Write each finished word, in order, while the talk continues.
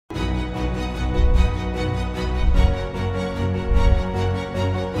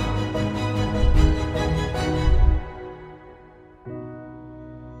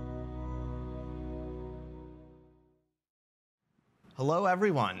Hello,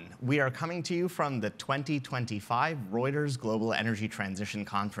 everyone. We are coming to you from the 2025 Reuters Global Energy Transition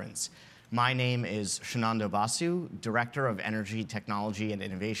Conference. My name is Shanando Basu, Director of Energy Technology and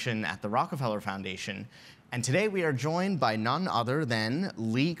Innovation at the Rockefeller Foundation. And today we are joined by none other than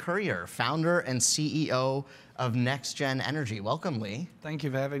Leigh Curyer, founder and CEO of NexGen Energy. Welcome, Leigh. Thank you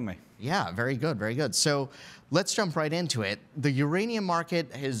for having me. Yeah, very good, very good. So let's jump right into it. The uranium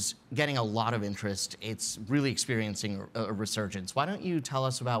market is getting a lot of interest. It's really experiencing a resurgence. Why don't you tell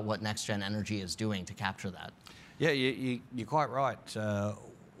us about what NexGen Energy is doing to capture that? Yeah, you're quite right.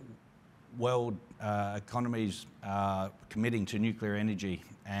 World economies are committing to nuclear energy,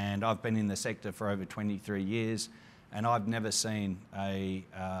 and I've been in the sector for over 23 years, and I've never seen a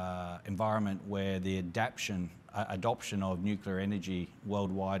environment where the adoption of nuclear energy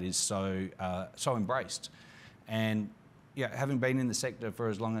worldwide is so embraced. And yeah, having been in the sector for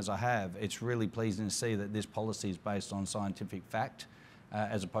as long as I have, it's really pleasing to see that this policy is based on scientific fact,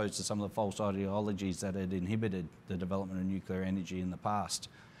 as opposed to some of the false ideologies that had inhibited the development of nuclear energy in the past.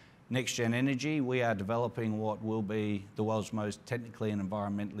 NexGen Energy, we are developing what will be the world's most technically and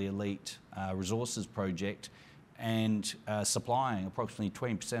environmentally elite resources project, and supplying approximately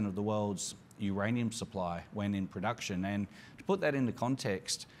 20% of the world's uranium supply when in production. And to put that into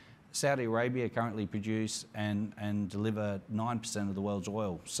context, Saudi Arabia currently produce and deliver 9% of the world's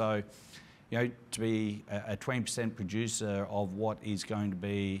oil. So, you know, to be a 20% producer of what is going to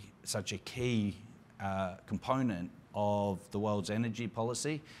be such a key component of the world's energy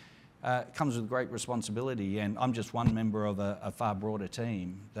policy comes with great responsibility. And I'm just one member of a far broader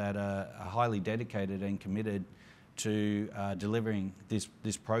team that are highly dedicated and committed to delivering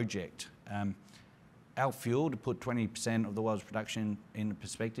this project. Our fuel, to put 20% of the world's production into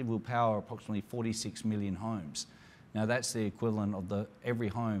perspective, will power approximately 46 million homes. Now that's the equivalent of every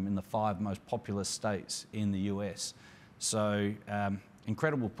home in the 5 most populous states in the US. So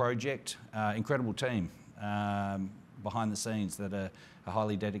incredible project, incredible team behind the scenes that are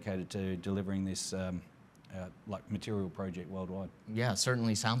highly dedicated to delivering this material project worldwide. Yeah,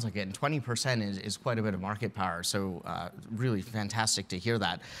 certainly sounds like it. And 20% is quite a bit of market power. So really fantastic to hear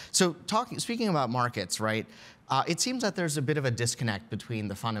that. So speaking about markets, right? It seems that there's a bit of a disconnect between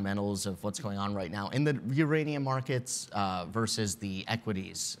the fundamentals of what's going on right now in the uranium markets versus the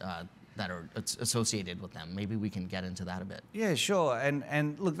equities that are associated with them. Maybe we can get into that a bit. Yeah, sure.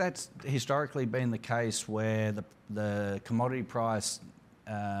 And look, that's historically been the case where the commodity price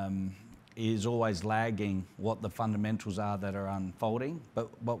is always lagging what the fundamentals are that are unfolding. But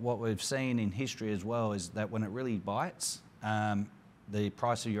what we've seen in history as well is that when it really bites, the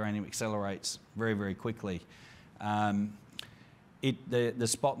price of uranium accelerates very, very quickly. The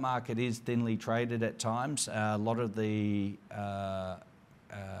spot market is thinly traded at times. A lot of the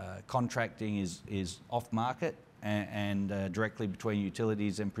contracting is off market and directly between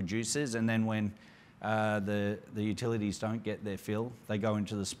utilities and producers. And then when the utilities don't get their fill, they go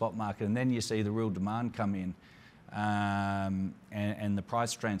into the spot market, and then you see the real demand come in and the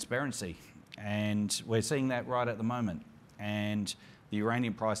price transparency. And we're seeing that right at the moment. And the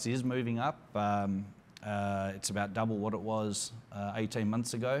uranium price is moving up. It's about double what it was 18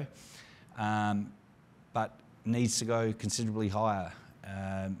 months ago, but needs to go considerably higher.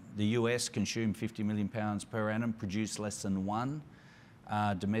 The US consume 50 million pounds per annum, produce less than 1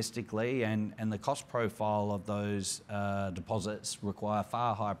 domestically, and the cost profile of those deposits require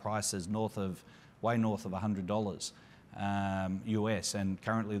far higher prices, way north of $100 US, and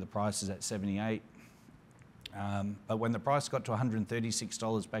currently the price is at 78. But when the price got to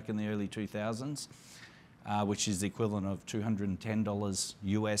 $136 back in the early 2000s, which is the equivalent of $210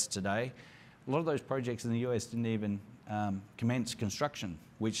 US today, a lot of those projects in the US didn't even commence construction,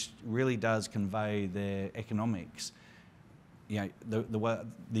 which really does convey their economics. You know,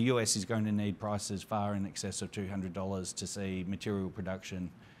 the US is going to need prices far in excess of $200 to see material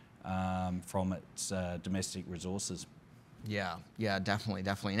production from its domestic resources. Yeah,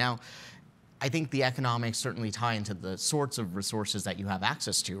 definitely. Now, I think the economics certainly tie into the sorts of resources that you have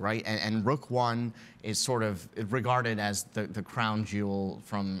access to, right? And Rook 1 is sort of regarded as the crown jewel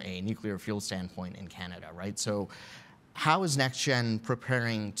from a nuclear fuel standpoint in Canada, right? So how is NexGen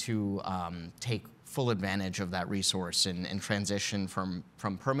preparing to take full advantage of that resource and transition from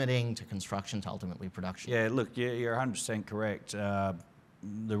permitting to construction to ultimately production? Yeah, look, you're 100% correct.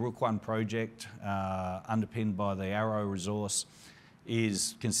 The Rook 1 project, underpinned by the Arrow resource,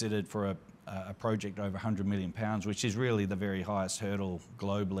 is considered for a project over 100 million pounds, which is really the very highest hurdle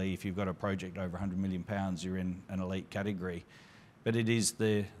globally. If you've got a project over 100 million pounds, you're in an elite category. But it is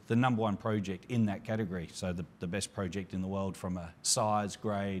the #1 project in that category, so the best project in the world from a size,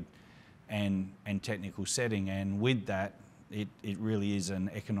 grade, and technical setting. And with that, it really is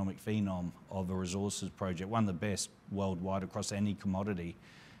an economic phenom of a resources project, one of the best worldwide across any commodity.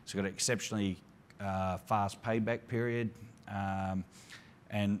 It's got an exceptionally fast payback period,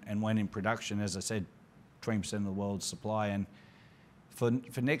 and when in production, as I said, 20% of the world's supply. And for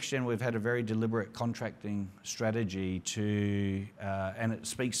NexGen, we've had a very deliberate contracting strategy to, and it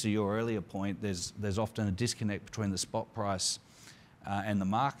speaks to your earlier point, there's often a disconnect between the spot price and the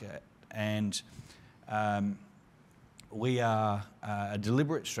market. And we are a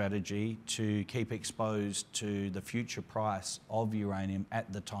deliberate strategy to keep exposed to the future price of uranium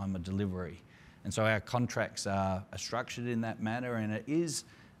at the time of delivery. And so our contracts are structured in that manner, and it is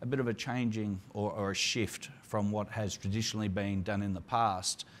a bit of a changing or a shift from what has traditionally been done in the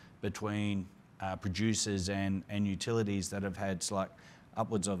past between producers and utilities that have had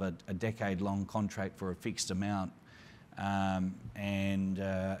upwards of a decade-long contract for a fixed amount. And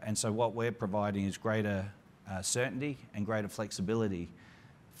so what we're providing is greater certainty and greater flexibility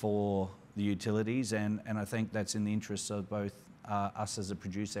for the utilities, and I think that's in the interests of both us as a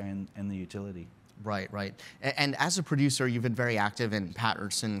producer and the utility. Right, right. And as a producer, you've been very active in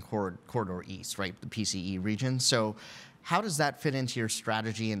Patterson Corridor East, right, the PCE region. So how does that fit into your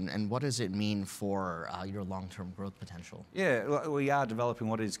strategy, and what does it mean for your long-term growth potential? Yeah, we are developing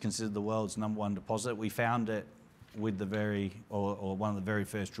what is considered the world's #1 deposit. We found it with one of the very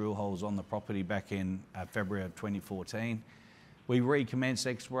first drill holes on the property back in February of 2014. We recommenced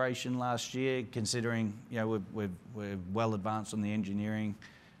exploration last year, considering we're well advanced on the engineering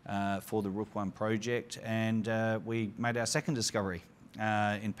for the Rook 1 project, and we made our second discovery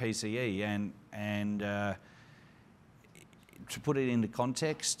in PCE. And to put it into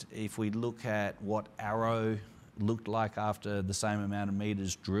context, if we look at what Arrow looked like after the same amount of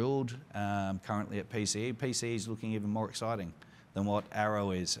meters drilled currently at PCE, PCE is looking even more exciting than what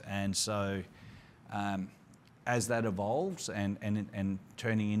Arrow is. And so as that evolves and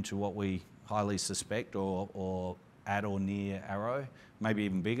turning into what we highly suspect or at or near Arrow, maybe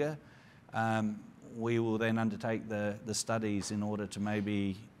even bigger, we will then undertake the studies in order to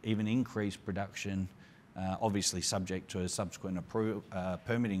maybe even increase production, obviously subject to a subsequent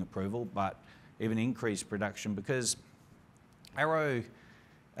permitting approval, but even increase production, because Arrow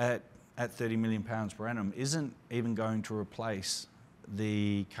at 30 million pounds per annum isn't even going to replace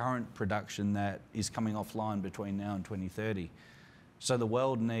the current production that is coming offline between now and 2030. So the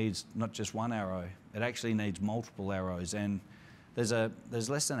world needs not just one Arrow, it actually needs multiple Arrows. And there's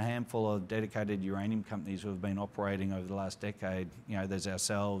less than a handful of dedicated uranium companies who have been operating over the last decade. There's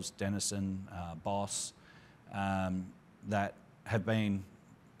ourselves, Denison, Boss, that have been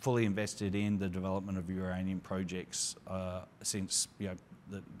fully invested in the development of uranium projects since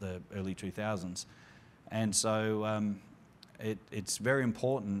the early 2000s. And so it's very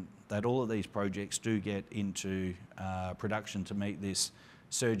important that all of these projects do get into production to meet this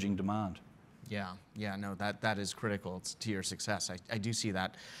surging demand. Yeah, no, that is critical to your success. I do see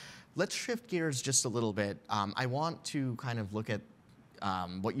that. Let's shift gears just a little bit. I want to kind of look at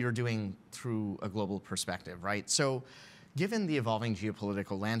what you're doing through a global perspective, right? So given the evolving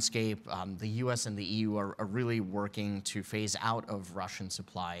geopolitical landscape, the US and the EU are really working to phase out of Russian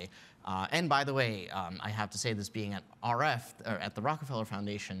supply. And by the way, I have to say this, being at RF, or at the Rockefeller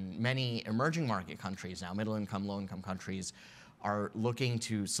Foundation, many emerging market countries now, middle-income, low-income countries, are looking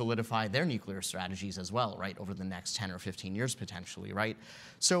to solidify their nuclear strategies as well, right, over the next 10 or 15 years potentially, right?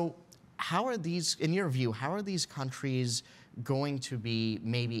 So how are these, in your view, how are these countries going to be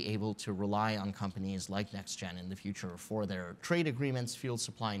maybe able to rely on companies like NexGen in the future for their trade agreements, fuel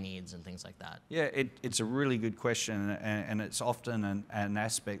supply needs, and things like that? Yeah, it's a really good question, and it's often an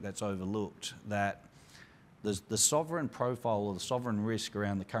aspect that's overlooked, that the sovereign profile or the sovereign risk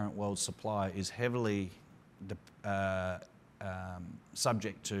around the current world supply is heavily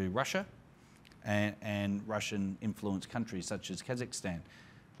subject to Russia and Russian-influenced countries such as Kazakhstan.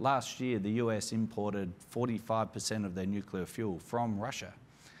 Last year, the US imported 45% of their nuclear fuel from Russia.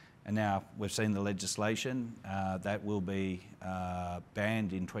 And now we've seen the legislation that will be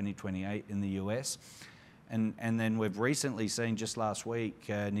banned in 2028 in the US. And then we've recently seen, just last week,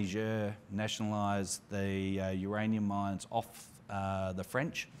 Niger nationalised the uranium mines off the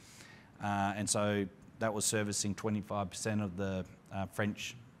French. And so that was servicing 25% of the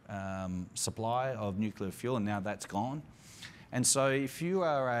French supply of nuclear fuel, and now that's gone. And so if you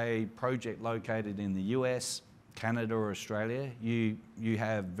are a project located in the US, Canada or Australia, you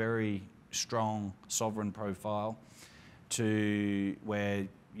have very strong sovereign profile to where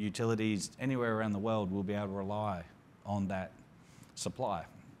utilities anywhere around the world will be able to rely on that supply.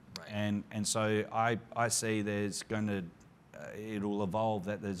 Right. And so I see there's going to, it'll evolve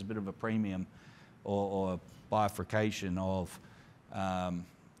that there's a bit of a premium or bifurcation of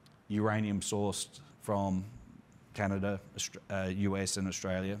uranium sourced from Canada, US and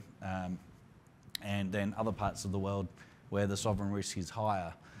Australia, and then other parts of the world where the sovereign risk is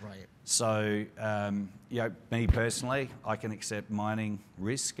higher. Right. So, me personally, I can accept mining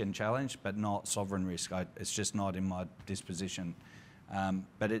risk and challenge, but not sovereign risk. It's just not in my disposition.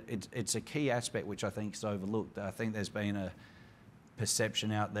 But it's a key aspect which I think is overlooked. I think there's been a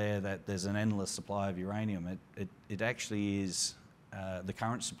perception out there that there's an endless supply of uranium. It actually is, the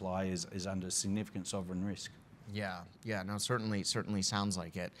current supply is under significant sovereign risk. Yeah, no, certainly sounds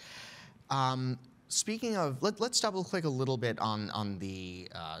like it. Speaking of, let's double click a little bit on the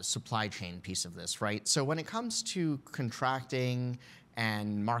supply chain piece of this, right? So when it comes to contracting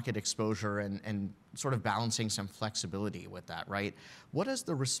and market exposure and sort of balancing some flexibility with that, right? What has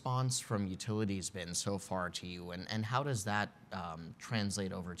the response from utilities been so far to you, and how does that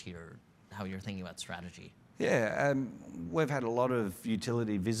translate over to how you're thinking about strategy? Yeah, we've had a lot of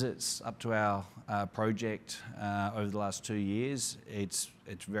utility visits up to our project over the last 2 years. It's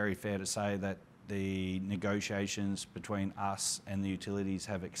very fair to say that the negotiations between us and the utilities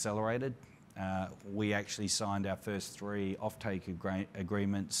have accelerated. We actually signed our first 3 offtake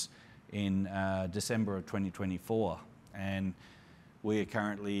agreements in December of 2024, and we are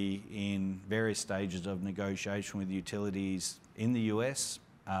currently in various stages of negotiation with utilities in the US,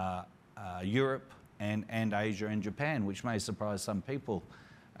 Europe, and Asia and Japan, which may surprise some people.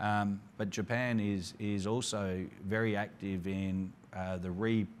 But Japan is also very active in the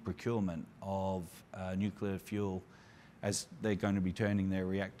re-procurement of nuclear fuel, as they're going to be turning their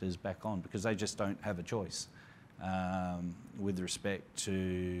reactors back on, because they just don't have a choice. With respect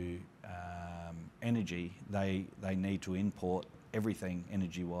to energy, they need to import everything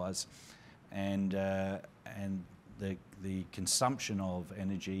energy-wise, and the consumption of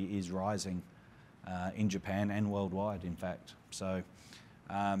energy is rising in Japan and worldwide, in fact. So,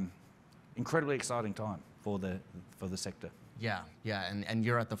 incredibly exciting time for the sector. Yeah, and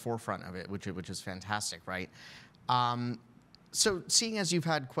you're at the forefront of it, which is fantastic, right? So seeing as you've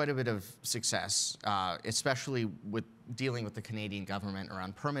had quite a bit of success, especially with dealing with the Canadian government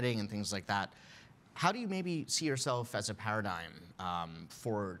around permitting and things like that, how do you maybe see yourself as a paradigm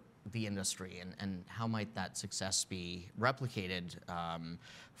for the industry, and how might that success be replicated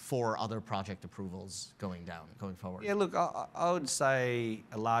for other project approvals going forward? Yeah, look, I would say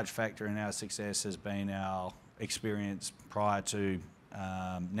a large factor in our success has been our experience prior to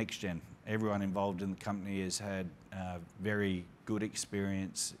NexGen. Everyone involved in the company has had very good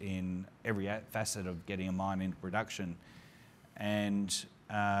experience in every facet of getting a mine into production, and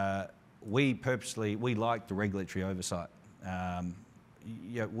we like the regulatory oversight. Our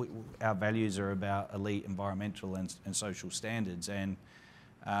values are about elite environmental and social standards, and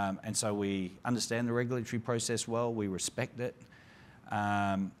so we understand the regulatory process well. We respect it,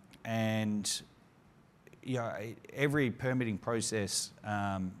 and every permitting process,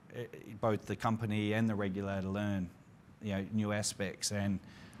 both the company and the regulator learn new aspects, and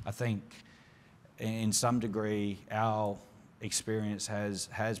I think in some degree our experience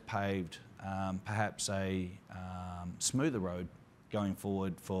has paved perhaps a smoother road going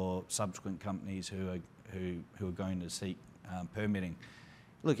forward for subsequent companies who are going to seek permitting.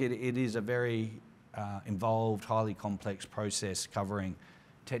 Look, it is a very involved, highly complex process covering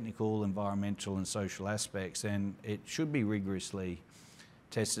technical, environmental and social aspects, and it should be rigorously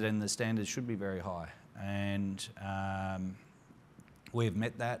tested, and the standards should be very high, and we've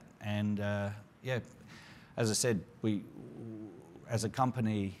met that, and as I said, we as a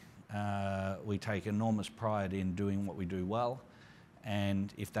company we take enormous pride in doing what we do well,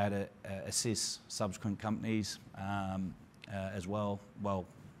 and if that assists subsequent companies as well,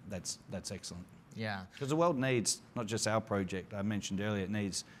 that's excellent. Yeah. Because the world needs not just our project, I mentioned earlier, it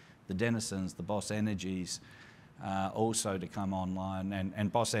needs the Denisons, the Boss Energies also to come online.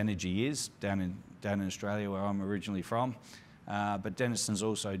 And Boss Energy is down in Australia, where I'm originally from. But Denison's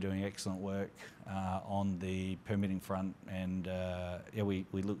also doing excellent work on the permitting front, and we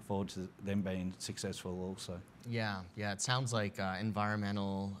look forward to them being successful also. Yeah, it sounds like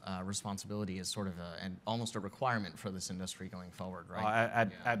environmental responsibility is sort of almost a requirement for this industry going forward, right?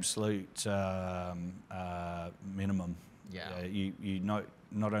 Absolute minimum. Yeah. You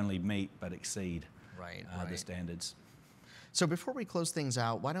not only meet but exceed the standards. So before we close things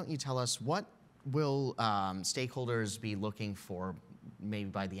out, why don't you tell us what will stakeholders be looking for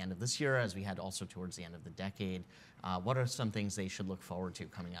maybe by the end of this year, as we head also towards the end of the decade? What are some things they should look forward to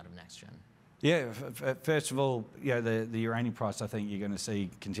coming out of NexGen? Yeah, first of all, the uranium price I think you're going to see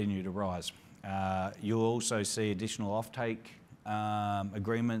continue to rise. You'll also see additional offtake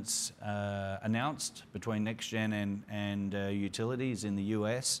agreements announced between NexGen and utilities in the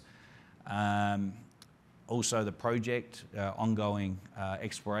US. Also the project, ongoing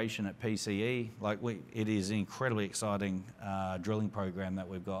exploration at PCE. It is an incredibly exciting drilling program that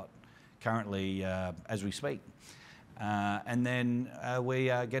we've got currently as we speak. And then we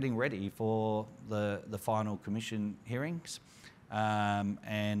are getting ready for the final commission hearings.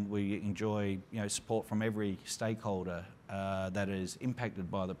 And we enjoy support from every stakeholder that is impacted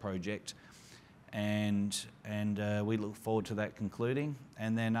by the project. And we look forward to that concluding.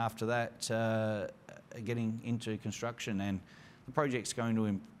 And then after that, getting into construction, and the project's going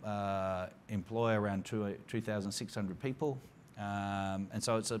to employ around 2,600 people, and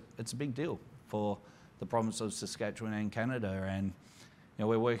so it's a big deal for the province of Saskatchewan and Canada. And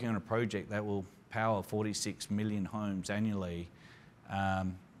we're working on a project that will power 46 million homes annually,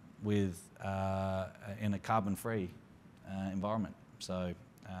 in a carbon-free environment. So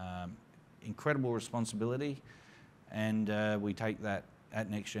incredible responsibility, and we take that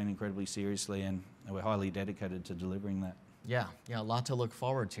at NexGen incredibly seriously, and we're highly dedicated to delivering that. Yeah, a lot to look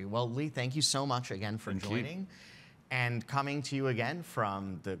forward to. Well, Leigh, thank you so much again for joining. And coming to you again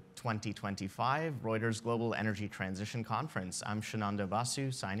from the 2025 Reuters Global Energy Transition Conference, I'm Shananda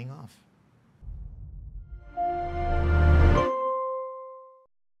Basu signing off.